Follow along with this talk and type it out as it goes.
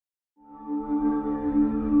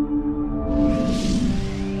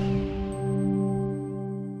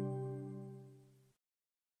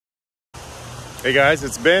Hey guys,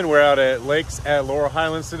 it's Ben. We're out at Lakes at Laurel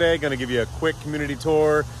Highlands today. Going to give you a quick community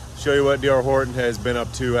tour, show you what D.R. Horton has been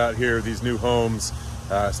up to out here, these new homes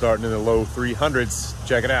starting in the low 300s.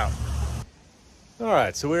 Check it out. All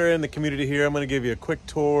right, so we're in the community here. I'm going to give you a quick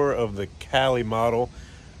tour of the Cali model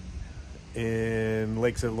in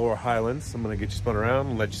Lakes at Laurel Highlands. I'm going to get you spun around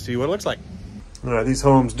and let you see what it looks like. All right, these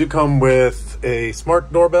homes do come with a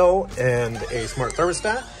smart doorbell and a smart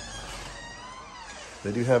thermostat.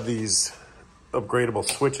 They do have these upgradable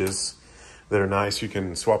switches that are nice. You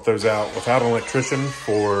can swap those out without an electrician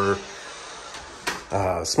for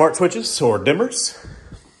smart switches or dimmers.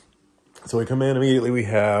 So we come in immediately, we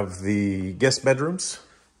have the guest bedrooms.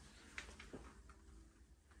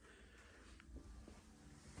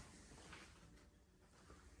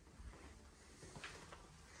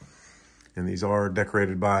 And these are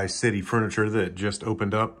decorated by City Furniture that just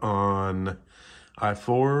opened up on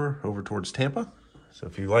I-4 over towards Tampa. So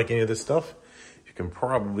if you like any of this stuff, you can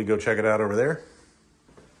probably go check it out over there.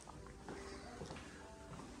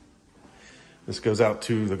 This goes out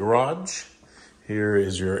to the garage. Here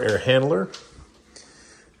is your air handler.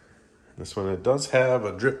 This one, it does have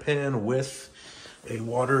a drip pan with a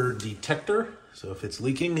water detector. So if it's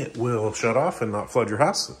leaking, it will shut off and not flood your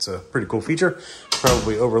house. It's a pretty cool feature,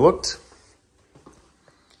 probably overlooked.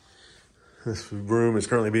 This room is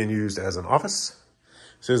currently being used as an office.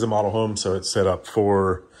 This is a model home, so it's set up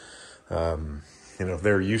for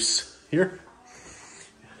their use here.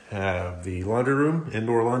 Have the laundry room,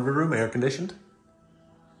 indoor laundry room, air conditioned.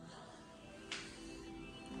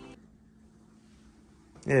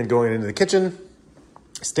 And going into the kitchen,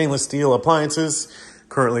 stainless steel appliances.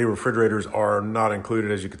 Currently, refrigerators are not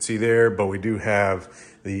included, as you can see there, but we do have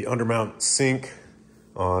the undermount sink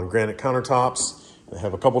on granite countertops. They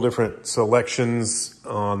have a couple different selections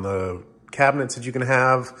on the cabinets that you can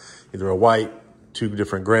have, either a white, two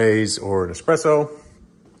different grays, or an espresso.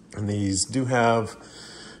 And these do have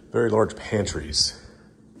very large pantries.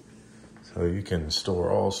 So you can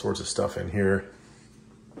store all sorts of stuff in here.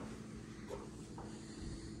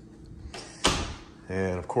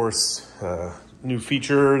 And of course, new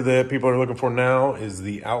feature that people are looking for now is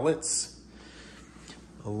the outlets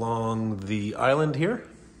along the island here.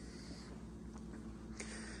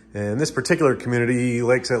 And this particular community,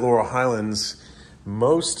 Lakes at Laurel Highlands,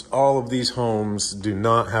 most all of these homes do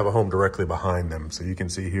not have a home directly behind them. So you can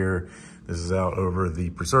see here, this is out over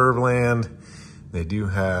the preserve land. They do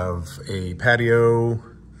have a patio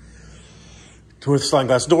with a sliding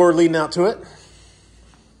glass door leading out to it.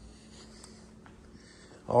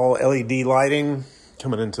 All LED lighting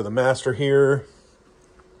coming into the master here.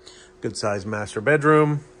 Good sized master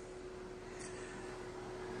bedroom.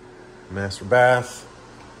 Master bath.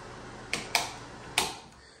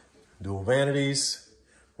 Dual vanities,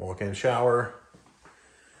 walk-in shower,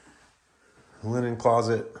 linen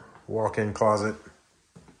closet, walk-in closet,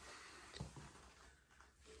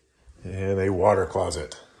 and a water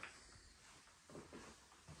closet.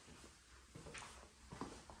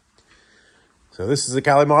 So this is the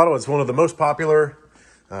Cali model. It's one of the most popular.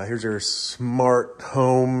 Here's your smart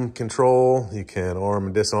home control. You can arm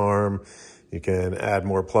and disarm. You can add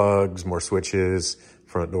more plugs, more switches,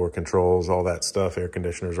 front door controls, all that stuff, air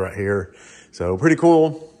conditioners right here. So pretty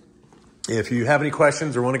cool. If you have any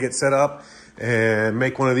questions or want to get set up and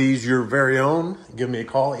make one of these your very own, give me a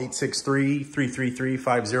call,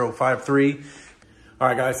 863-333-5053. All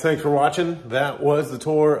right, guys, thanks for watching. That was the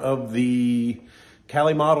tour of the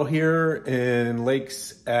Cali model here in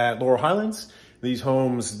Lakes at Laurel Highlands. These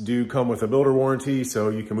homes do come with a builder warranty, so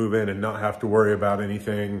you can move in and not have to worry about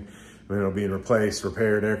anything being replaced,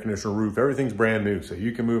 repaired, air conditioner, roof, everything's brand new. So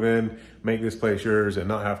you can move in, make this place yours, and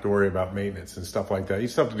not have to worry about maintenance and stuff like that. You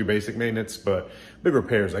still have to do basic maintenance, but big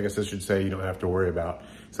repairs, I guess I should say, you don't have to worry about.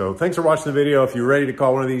 So thanks for watching the video. If you're ready to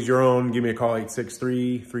call one of these your own, give me a call,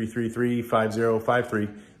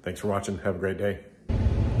 863-333-5053. Thanks for watching. Have a great day.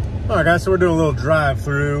 All right, guys, so we're doing a little drive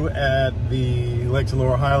through at the Lakes of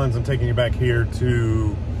Laurel Highlands. I'm taking you back here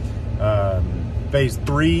to phase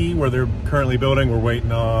 3, where they're currently building. We're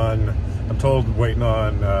waiting on, I'm told, waiting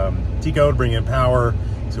on TCO to bring in power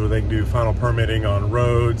so they can do final permitting on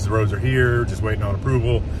roads. The roads are here, just waiting on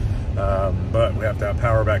approval. But we have to have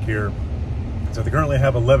power back here. So they currently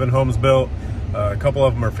have 11 homes built. A couple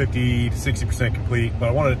of them are 50 to 60% complete. But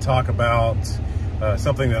I wanted to talk about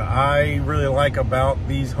something that I really like about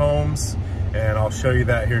these homes, and I'll show you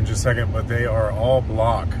that here in just a second. But they are all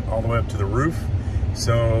block all the way up to the roof.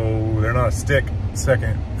 So they're not a stick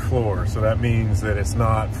second floor. So that means that it's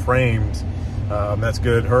not framed. That's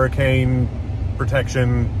good. Hurricane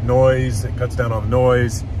protection, noise, it cuts down on the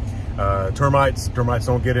noise. Termites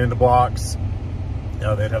don't get into blocks.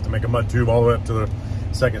 They'd have to make a mud tube all the way up to the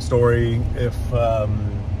second story. If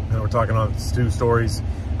we're talking on 2 stories,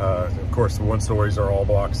 of course the 1 stories are all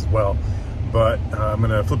blocks as well. But I'm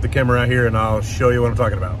gonna flip the camera out here and I'll show you what I'm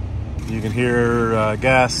talking about. You can hear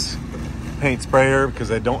gas paint sprayer because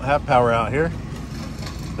they don't have power out here,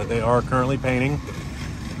 but they are currently painting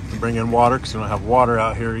to bring in water because we don't have water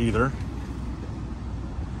out here either.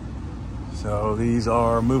 So these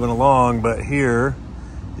are moving along, but here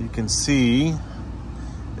you can see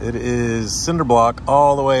it is cinder block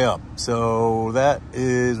all the way up. So that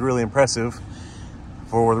is really impressive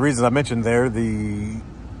for the reasons I mentioned there.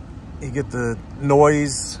 You get the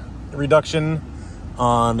noise reduction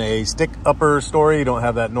on a stick upper story. You don't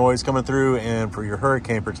have that noise coming through, and for your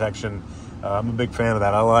hurricane protection, I'm a big fan of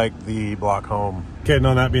that. I like the block home. Kidding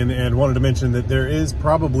on that being the end, wanted to mention that there is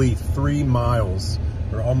probably 3 miles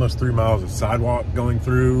or almost 3 miles of sidewalk going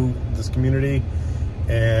through this community,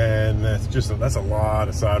 and that's a lot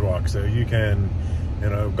of sidewalk. So you can,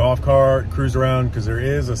 golf cart, cruise around, because there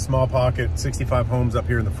is a small pocket, 65 homes up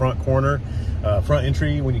here in the front corner, front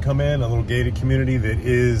entry when you come in, a little gated community that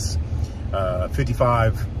is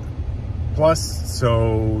 55 plus.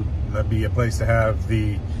 So that'd be a place to have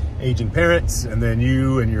the aging parents, and then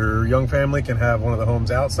you and your young family can have one of the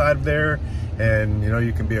homes outside of there, and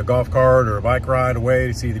you can be a golf cart or a bike ride away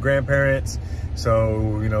to see the grandparents.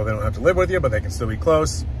 So they don't have to live with you, but they can still be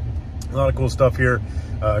close. A lot of cool stuff here.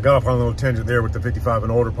 Got off on a little tangent there with the 55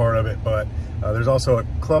 and older part of it, but there's also a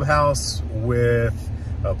clubhouse with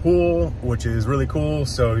a pool, which is really cool.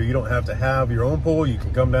 So you don't have to have your own pool. You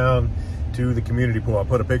can come down to the community pool. I'll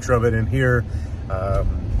put a picture of it in here so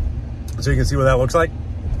you can see what that looks like.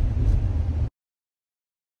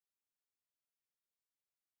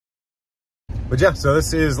 But yeah, so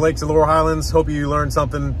this is Lakes of Laurel Highlands. Hope you learned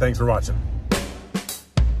something. Thanks for watching.